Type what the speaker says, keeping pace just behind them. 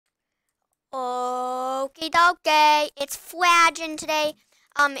Okie dokie, it's Fwadgin today.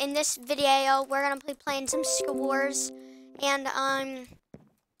 In this video, we're gonna be playing some School Wars, and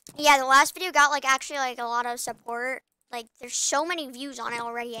yeah, the last video got actually a lot of support. There's so many views on it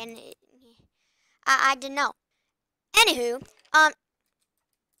already, and I didn't know. Anywho, I'm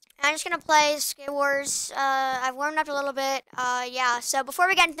just gonna play School Wars. I've warmed up a little bit. Yeah. So before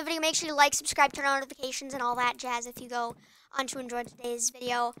we get into the video, make sure you like, subscribe, turn on notifications, and all that jazz if you go on to enjoy today's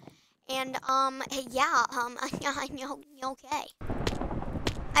video. And, yeah, okay.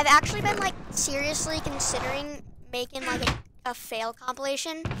 I've actually been, seriously considering making, a fail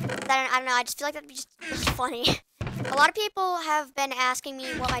compilation. I don't know, I just feel like that'd be just funny. A lot of people have been asking me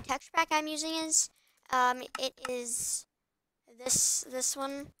what my texture pack I'm using is. It is this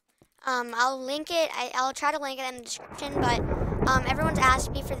one. I'll link it, I'll try to link it in the description, but, everyone's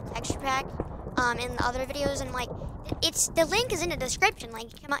asked me for the texture pack, in the other videos, and, the link is in the description,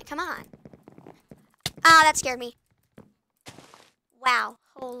 come on. Ah, that scared me. Wow,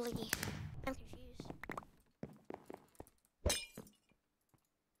 holy, I'm confused.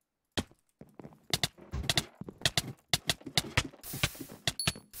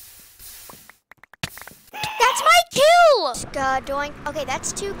 That's my kill! Doink. Okay,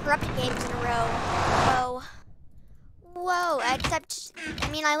 that's 2 corrupted games in a row. Whoa. Whoa, except, I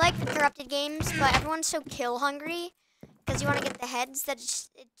mean, I like the corrupted games, but everyone's so kill hungry. Because you want to get the heads that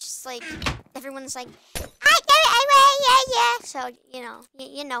it's just everyone's I get it, yeah. So,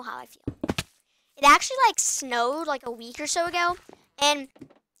 you know how I feel. It actually, snowed, a week or so ago. And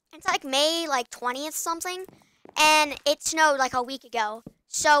it's, May, 20th something. And it snowed, a week ago.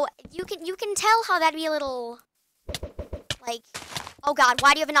 So, you can tell how that'd be a little, oh god,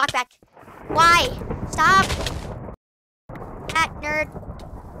 why do you have a knockback? Why? Stop. That nerd.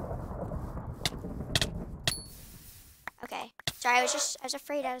 Okay. Sorry, I was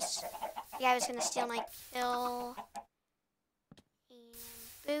afraid the guy was gonna steal my kill. And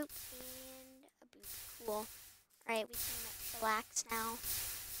boop, and a boop. Cool. Alright, we can relax now.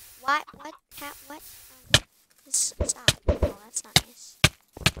 What? What? Stop. Oh, that's not nice.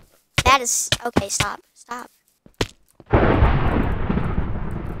 That is, okay, stop.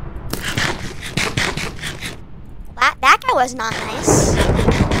 That guy was not nice.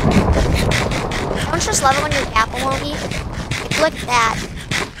 Don't just love it when your apple won't eat. Look at that.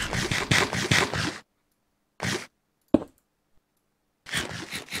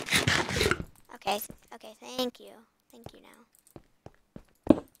 Okay, thank you. Thank you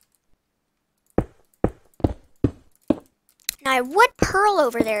now. Now I would pearl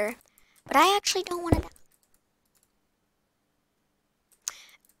over there, but I actually don't want to.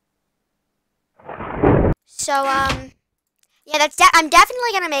 So, yeah, I'm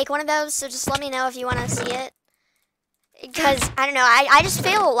definitely gonna make one of those, so just let me know if you want to see it. Because, I don't know, I just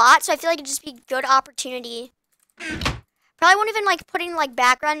fail a lot, so I feel like it'd just be a good opportunity. Probably won't even, putting,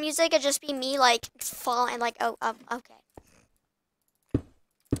 background music, it'd just be me, falling, oh, okay.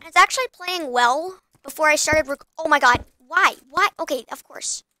 It's actually playing well before I started oh my god, why? Okay, of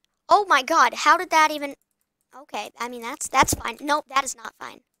course. Oh my god, how did that even, okay, I mean, that's fine. Nope, that is not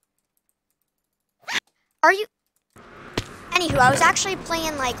fine. Are you... Anywho, I was actually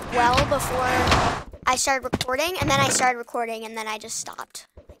playing, well before I started recording, and then I started recording, and then I just stopped.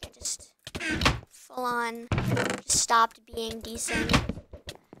 I just full on just stopped being decent.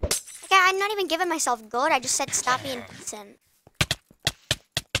 I'm not even giving myself good, I just said stop being decent.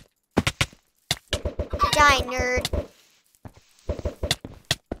 Die, nerd.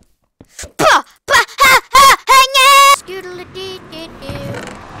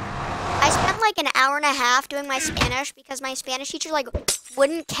 I spent an hour and a half doing my Spanish because my Spanish teacher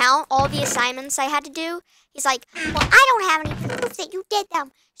wouldn't count all the assignments I had to do. He's like, well, I don't have any proof that you did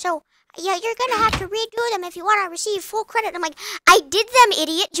them. So, yeah, you're going to have to redo them if you want to receive full credit. I'm like, I did them,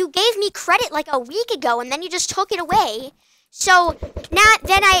 idiot. You gave me credit a week ago and then you just took it away. So,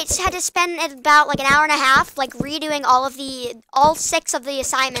 then I had to spend about an hour and a half redoing all 6 of the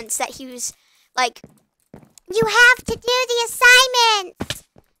assignments that he was you have to do the assignments.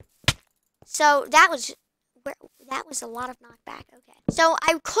 So that was a lot of knockback. Okay. So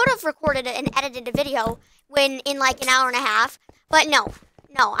I could have recorded it and edited a video in an hour and a half, but no,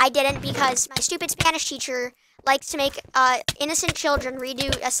 I didn't because my stupid Spanish teacher likes to make innocent children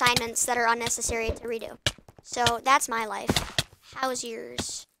redo assignments that are unnecessary to redo. So that's my life. How's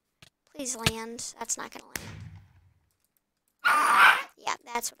yours? Please land. That's not gonna land. Yeah,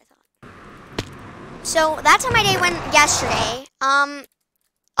 that's what I thought. So that's how my day went yesterday.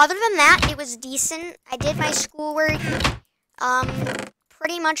 Other than that, it was decent. I did my schoolwork,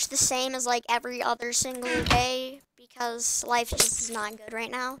 pretty much the same as every other single day because life just is not good right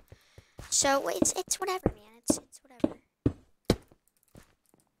now. So it's whatever, man. It's whatever.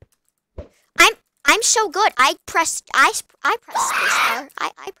 I'm so good. I press spacebar.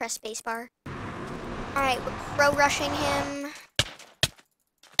 I press spacebar. All right, we're pro rushing him.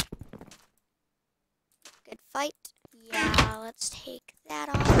 Good fight. Yeah, let's take that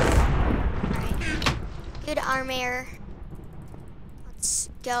off. All right. Good armor. Let's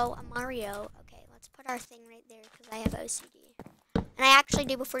go, Mario. Okay, let's put our thing right there because I have OCD. And I actually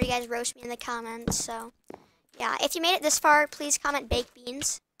do before you guys roast me in the comments, so yeah. If you made it this far, please comment baked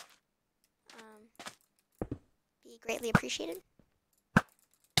beans. Be greatly appreciated.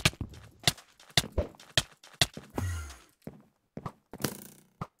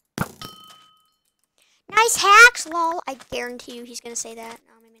 Nice hacks, lol. I guarantee you he's gonna say that.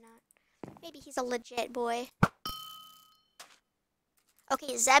 No, maybe not. Maybe he's a legit boy.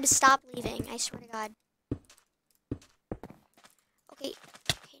 Okay, Zeb, stop leaving. I swear to God. Okay,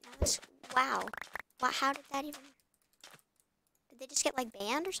 now this. Wow. How did that even. Did they just get, like,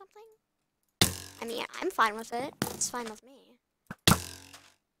 banned or something? I mean, I'm fine with it. It's fine with me.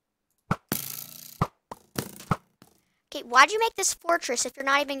 Okay, why'd you make this fortress if you're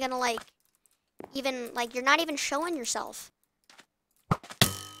not even gonna, like, you're not even showing yourself?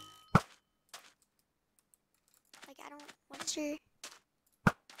 Like, I don't,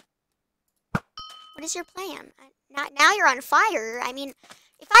 what is your plan? Now you're on fire. I mean,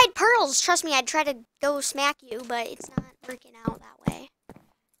 if I had pearls, trust me, I'd try to go smack you, but it's not working out that way.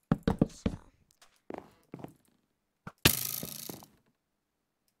 So.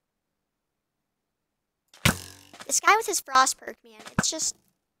 This guy with his frost perk, man, it's just...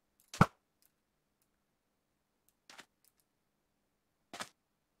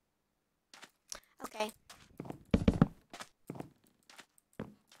 Okay.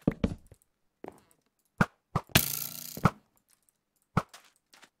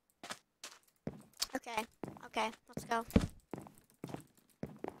 Okay, let's go.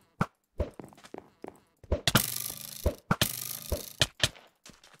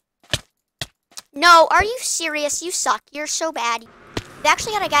 No, are you serious? You suck. You're so bad. We've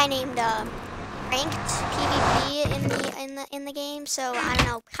actually got a guy named ranked PvP in the game, so I don't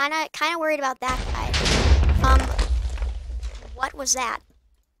know. Kind of worried about that guy. What was that?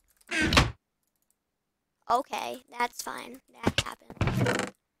 Okay, that's fine. That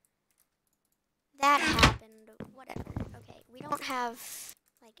happened. That happened. Whatever. Okay, we don't have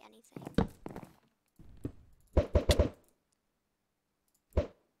like anything.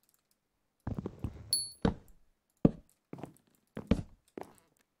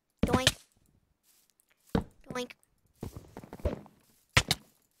 Doink. Doink.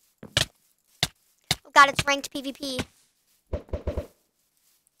 Oh god, it's ranked PvP.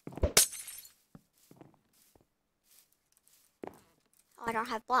 Oh, I don't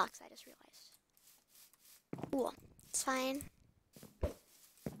have blocks, I just realized. Cool. It's fine.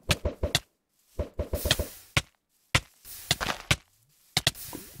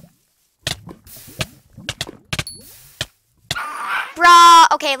 Bruh!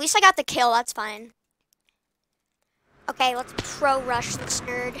 Okay, at least I got the kill, that's fine. Okay, let's pro rush this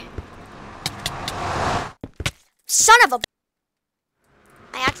nerd. Son of a...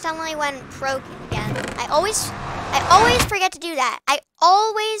 I accidentally went pro again. I always forget to do that. I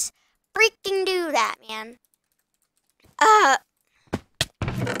always freaking do that, man.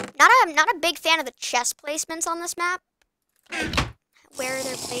 Not a big fan of the chest placements on this map. Like, where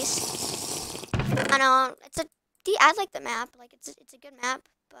they're placed. I know, I like the map. Like, it's a good map,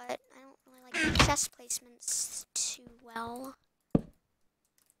 but I don't really like the chest placements too well.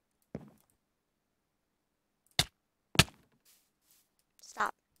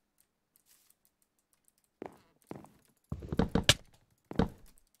 Stop.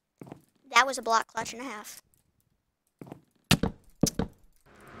 That was a block clutch and a half.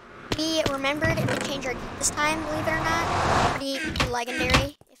 We remembered to change our gear this time, believe it or not. Pretty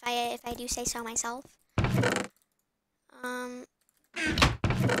legendary, if I do say so myself. I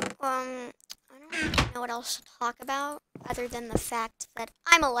don't really know what else to talk about other than the fact that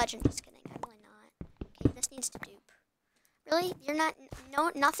I'm a legend. Just kidding, I'm really not. Okay, this needs to dupe. Really? You're not,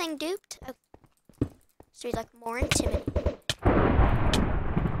 nothing duped? Okay. So he's like more intimidating.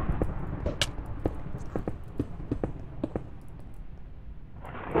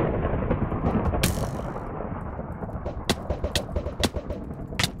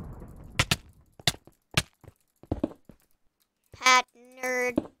 Hat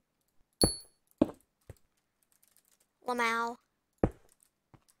nerd. Lamau.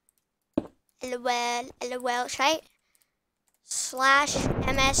 LOL, should I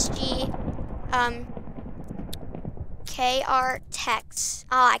 /MSG KR10 text.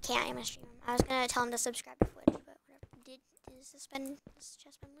 Oh, I can't. I'm gonna stream him. I was gonna tell him to subscribe to Twitch, but whatever. Has this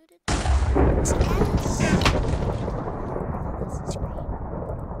chest been looted? Yes, it has. This is great.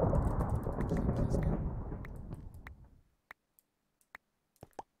 Please no.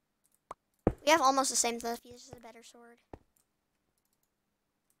 We have almost the same stuff. He just has a better sword.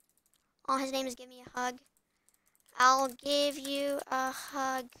 Oh, his name is Give Me a Hug. I'll give you a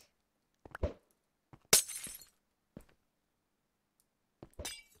hug.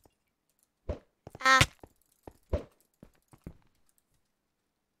 Ah.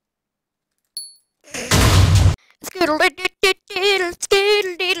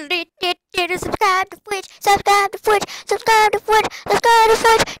 Subscribe to Twitch. Subscribe to